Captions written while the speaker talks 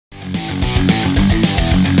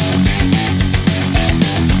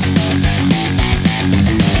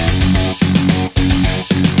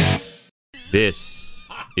This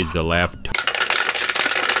is the Laugh.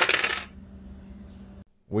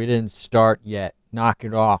 We didn't start yet. Knock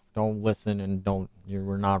it off. Don't listen and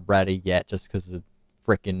we're not ready yet. Just because the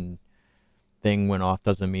frickin' thing went off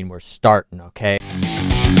doesn't mean we're starting, okay?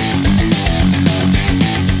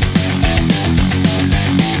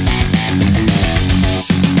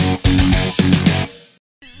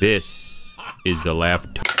 This is the Laugh.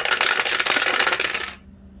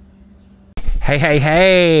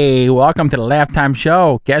 Hey, welcome to the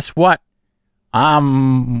LaughTimeShow. Guess what?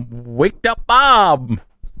 I'm Waked Up Bob.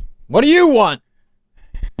 What do you want?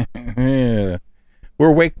 We're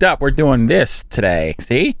waked up. We're doing this today.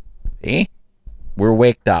 See? We're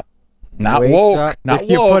waked up. Not Waked woke. up. Not if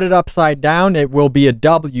you woke. put it upside down, it will be a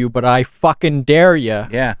W, but I fucking dare you.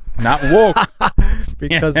 Yeah, not woke.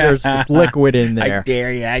 Because there's liquid in there. I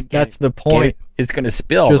dare you. That's the point. It's going to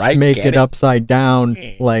spill, Just right? make Get it upside down,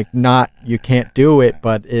 like you can't do it,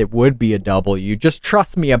 but it would be a W. Just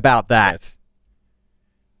trust me about that. Yes.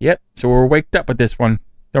 Yep, so we're waked up with this one.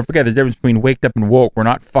 Don't forget the difference between waked up and woke. We're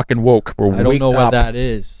not fucking woke. We're waked up. I don't know what that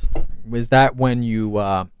is. Is that when you,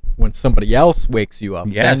 when somebody else wakes you up,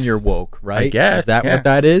 Yes. then you're woke, right? I guess, Is that yeah. what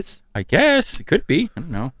that is? I guess. It could be. I don't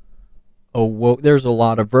know. Awoke. There's a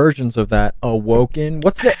lot of versions of that. Awoken.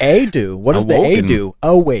 What's the A do? What does the A Awoken. do?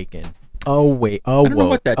 Awaken. Awoke. I don't know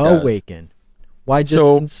what that does. Awaken. Why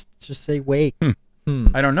just say wake?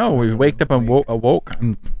 I don't know. We waked up and awoke.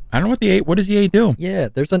 I don't know what what does the A do? Yeah,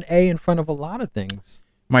 there's an A in front of a lot of things.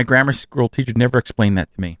 My grammar school teacher never explained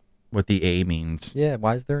that to me, what the A means. Yeah,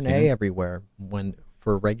 why is there an A everywhere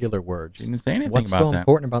for regular words? She didn't say anything What's about so that.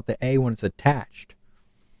 important about the A when it's attached?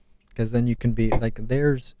 Because then you can be like,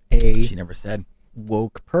 there's a She never said.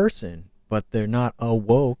 woke person, but they're not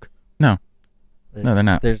awoke. No. No, they're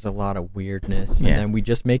not. There's a lot of weirdness, Yeah. and then we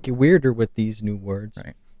just make it weirder with these new words.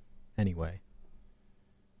 Right. Anyway.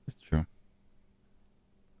 That's true.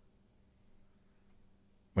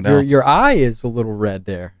 What else? Your eye is a little red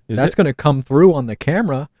there. Is That's it? going to come through on the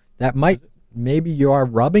camera. That might, maybe you are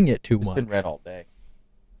rubbing it too It's much. been red all day.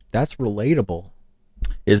 That's relatable.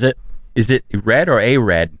 Is it? Is it red or a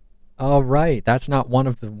red? Oh, right. That's not one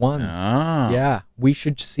of the ones. Oh. Yeah. We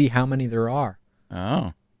should see how many there are.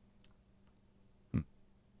 Oh.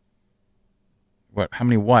 What? How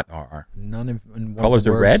many what are? None of in one Colors of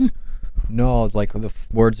the are red? words. No, like the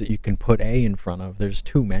words that you can put A in front of. There's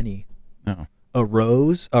too many. Oh. A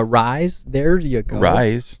rose, a rise. There you go.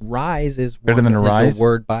 Rise. Rise is Better one than a is rise?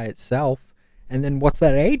 word by itself. And then what's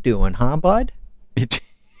that A doing, huh, bud?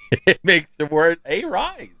 It makes the word a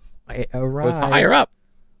rise. A rise. Goes higher up.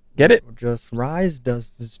 Get it? Just rise does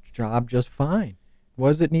this job just fine. What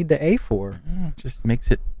does it need the A for? Just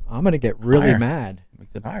makes it I'm gonna get really Higher. mad.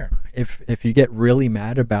 makes it higher. If you get really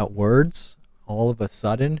mad about words, all of a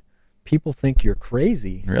sudden, people think you're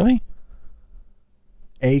crazy. Really?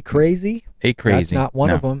 A crazy? A crazy. That's not one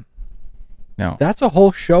No. of them. No. That's a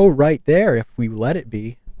whole show right there if we let it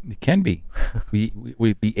be. It can be.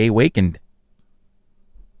 We'd be awakened.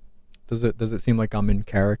 Does it seem like I'm in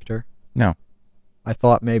character? No. I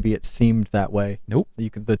thought maybe it seemed that way. Nope. You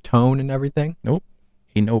could the tone and everything. Nope.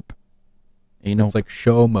 A nope. A nope. It's like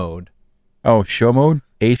show mode. Oh, show mode?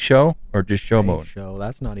 A show? Or just show A mode? show.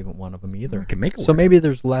 That's not even one of them either. We can make it So work. maybe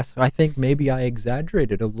there's less. I think maybe I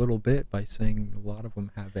exaggerated a little bit by saying a lot of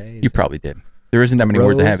them have A's. You probably did. There isn't that many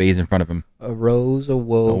words that have Rose. A's in front of them. A rose, a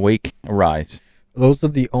woke. Awake, arise. Those are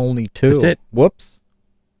the only two. That's it. Whoops.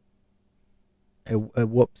 A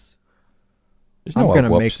whoops. There's I'm no gonna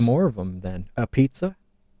whoops. make more of them then. A pizza.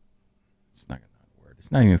 It's not a word.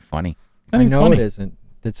 It's not even funny. It's not I even know funny. it isn't.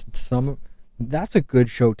 It's some. That's a good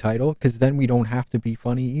show title because then we don't have to be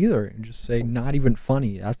funny either and just say not even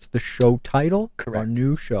funny. That's the show title. Our Correct.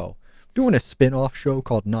 new show. Doing a spin-off show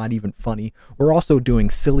called Not Even Funny. We're also doing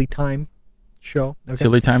Silly Time show. Okay?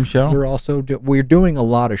 Silly Time Show? We're also we're doing a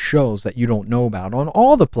lot of shows that you don't know about on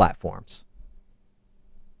all the platforms.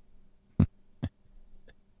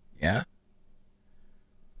 Yeah.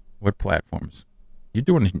 What platforms?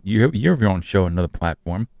 You have your own show on another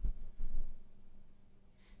platform.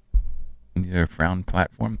 Either a frown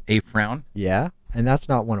platform. A frown? Yeah, and that's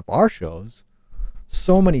not one of our shows.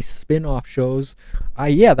 So many spin-off shows.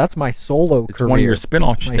 Yeah, that's my solo It's career. one of your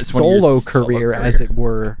spin-off My it's one of your solo career, as it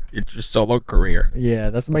were. It's your solo career. Yeah,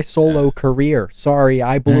 that's my solo career. Sorry,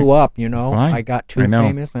 I blew up, you know. Fine. I got too I know.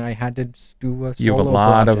 famous and I had to do a solo You have a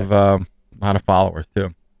lot project. of followers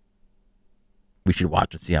too. We should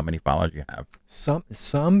watch and see how many followers you have.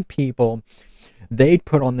 Some people, they'd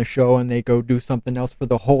put on the show and they go do something else for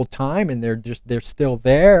the whole time and they're still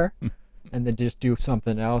there and they just do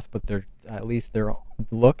something else, but at least they're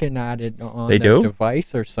looking at it on They their do?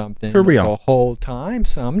 device or something For real? the whole time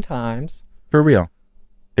sometimes. For real.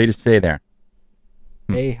 They just stay there.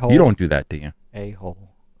 A-hole. You don't do that, do you? A-hole.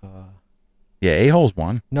 Yeah, a-hole's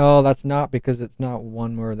one. No, that's not, because it's not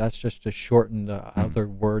one word. That's just to shorten the other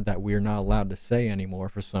word that we're not allowed to say anymore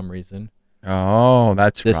for some reason. Oh,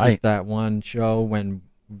 that's This right. is that one show when,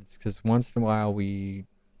 because once in a while we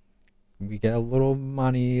get a little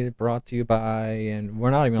money brought to you by, and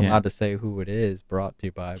we're not even allowed to say who it is brought to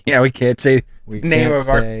you by. Yeah, we can't say We the name can't of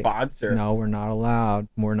our say- sponsor. No, we're not allowed.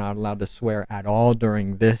 We're not allowed to swear at all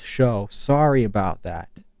during this show. Sorry about that.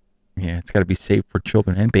 Yeah, it's got to be safe for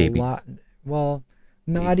children and babies. Well,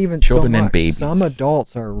 not even Children so and much. babies. Some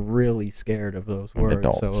adults are really scared of those Some words.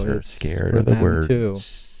 adults so are it's scared for of the them words.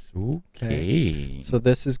 too. Okay. So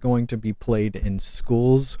this is going to be played in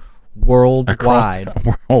schools worldwide.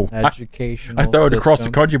 Educational I thought it across the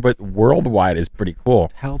system, country, but worldwide is pretty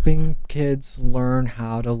cool. helping kids learn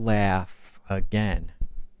how to laugh again.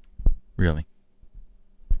 Really?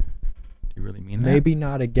 Do you really mean that? Maybe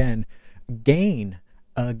not again.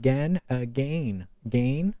 Again.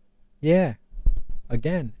 Gain? Yeah.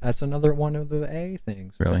 Again. That's another one of the A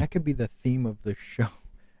things. Really? That could be the theme of the show.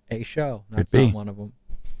 A show. That's Could be. not one of them.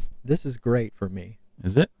 This is great for me.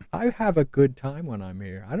 Is it? I have a good time when I'm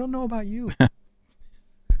here. I don't know about you.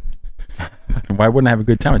 Why wouldn't I have a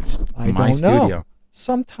good time? It's I my don't know. studio.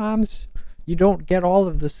 Sometimes you don't get all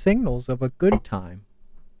of the signals of a good time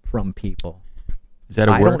from people. Is that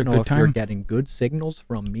a I word, don't a know good if you're time? getting good signals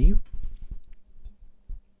from me.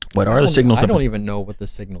 What are the signals? I of don't even know what the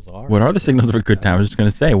signals are. What are the signals of a good time? I was just going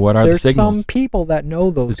to say, what are There's the signals? some people that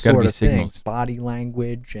know those There's gotta sort be of signals. things, body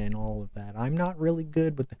language and all of that. I'm not really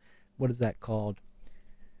good with what is that called?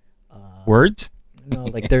 Words? No,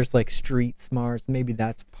 like there's like street smarts. Maybe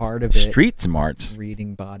that's part of it. Street smarts?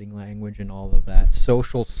 Reading body language and all of that.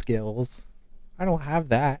 Social skills. I don't have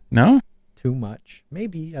that No? too much.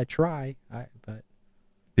 Maybe I try, but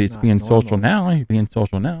It's Not being social normal. now. You're being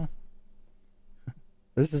social now.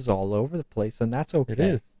 this is all over the place, and that's okay. It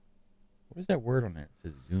is. What is that word on there? It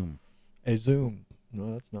says Zoom. A Zoom.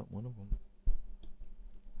 No, that's not one of them.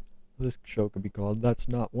 This show could be called "That's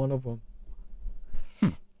Not One of Them."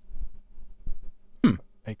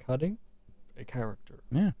 A cutting, a character.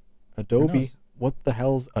 Yeah. Adobe. knows? What the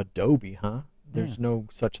hell's Adobe, huh? There's Yeah. no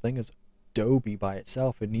such thing as Adobe by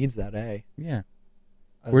itself. It needs that A. Yeah.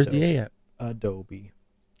 Where's the A at? Adobe.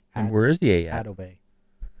 And where is the A at? Adobe.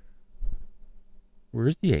 Where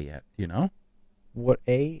is the A at? Do you know? What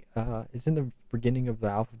A? It's in the beginning of the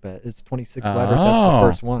alphabet. It's 26 letters. That's the Oh.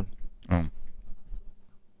 first one. Oh.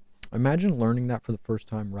 Imagine learning that for the first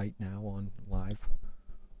time right now on live.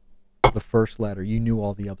 The first letter. You knew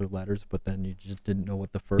all the other letters, but then you just didn't know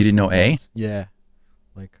what the first. didn't know one A? was. Yeah.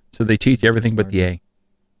 Like So they teach everything but the A.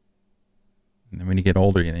 And then when you get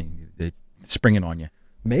older, they spring it on you.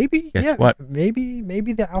 maybe. Guess yeah. what? Maybe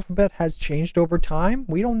the alphabet has changed over time.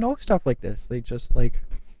 We don't know stuff like this. They just like.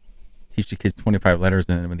 Teach the kids 25 letters,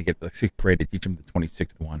 and then when they get to the 6th grade, they teach them the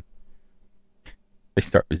 26th one. They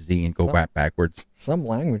start with Z and go backwards. Some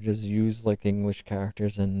languages use like English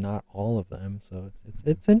characters and not all of them, so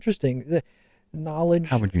it's interesting. The knowledge.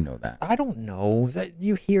 How would you know that? I don't know. That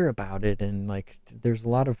you hear about it, and like there's a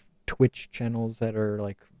lot of Twitch channels that are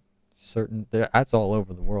like certain. That's all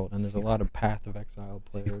over the world, and there's a lot of Path of Exile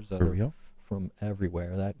players that For are real? from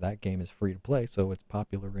everywhere. That game is free to play, so it's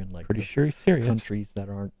popular in like Pretty the sure he's serious. countries that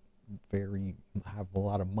aren't have a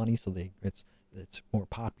lot of money, so it's more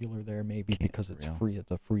popular there maybe Can't because it's real. free. It's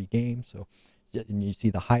a free game, so and you see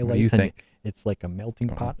the What do you highlights, and think? it's like a melting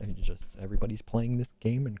Go on. pot, and everybody's playing this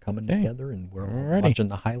game and coming Okay. together, and we're all Alrighty. watching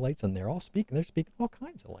the highlights, and they're speaking all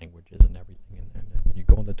kinds of languages and everything, and you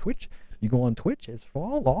go on Twitch, it's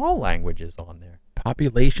for all languages on there.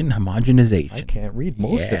 Population homogenization. I can't read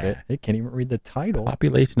most of it. Yeah. I can't even read the title.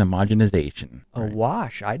 Population homogenization. Right.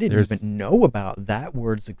 Awash. I didn't There's- even know about that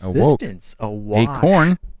word's Awoke. existence. Awash.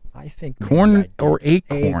 Acorn. I think maybe I Corn did. or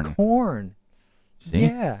acorn. Acorn. See?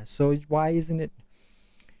 Yeah. So why isn't it?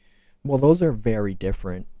 Well, those are very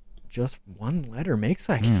different. Just one letter makes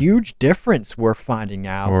a huge difference. We're finding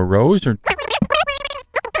out. Or rose or...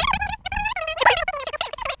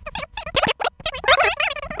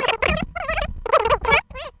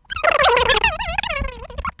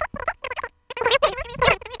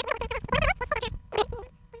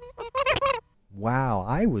 Wow,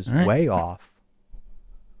 I was All right. way off.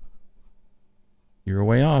 You're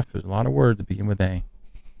way off. There's a lot of words that begin with A.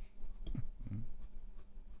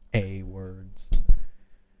 A words.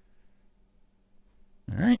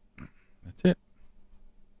 All right. That's it.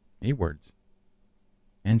 A words.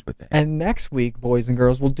 Ends with A. And next week, boys and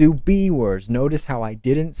girls, we'll do B words. Notice how I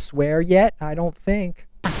didn't swear yet? I don't think.